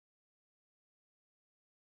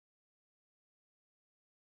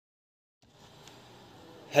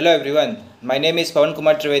Hello everyone, my name is Pawan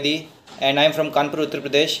Trivedi and I am from Kanpur, Uttar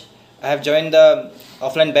Pradesh. I have joined the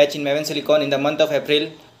offline batch in Maven Silicon in the month of April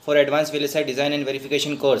for Advanced VLSI Design and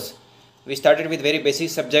Verification course. We started with very basic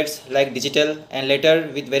subjects like digital and later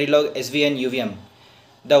with Verilog, SV and UVM.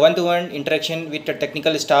 The one-to-one interaction with the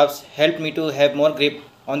technical staffs helped me to have more grip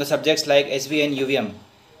on the subjects like SV and UVM.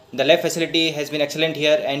 The lab facility has been excellent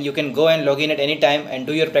here and you can go and log in at any time and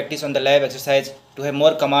do your practice on the lab exercise to have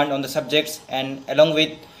more command on the subjects, and along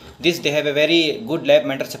with this they have a very good lab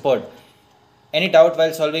mentor support. Any doubt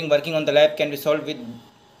while working on the lab can be solved with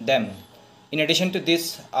them. In addition to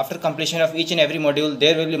this, after completion of each and every module,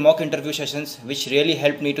 there will be mock interview sessions which really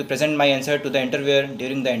helped me to present my answer to the interviewer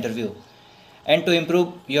during the interview. And to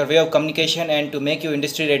improve your way of communication and to make you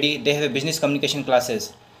industry ready, they have a business communication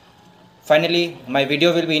classes. Finally, my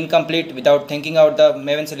video will be incomplete without thanking out the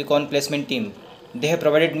Maven Silicon placement team. They have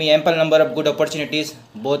provided me ample number of good opportunities,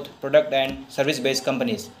 both product and service-based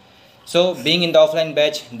companies. So, being in the offline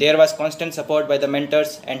batch, there was constant support by the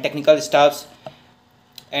mentors and technical staffs,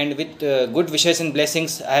 and with good wishes and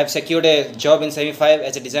blessings, I have secured a job in Semifive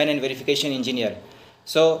as a design and verification engineer.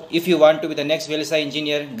 So, if you want to be the next VLSI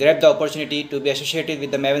engineer, grab the opportunity to be associated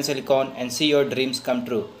with the Maven Silicon and see your dreams come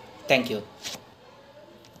true. Thank you.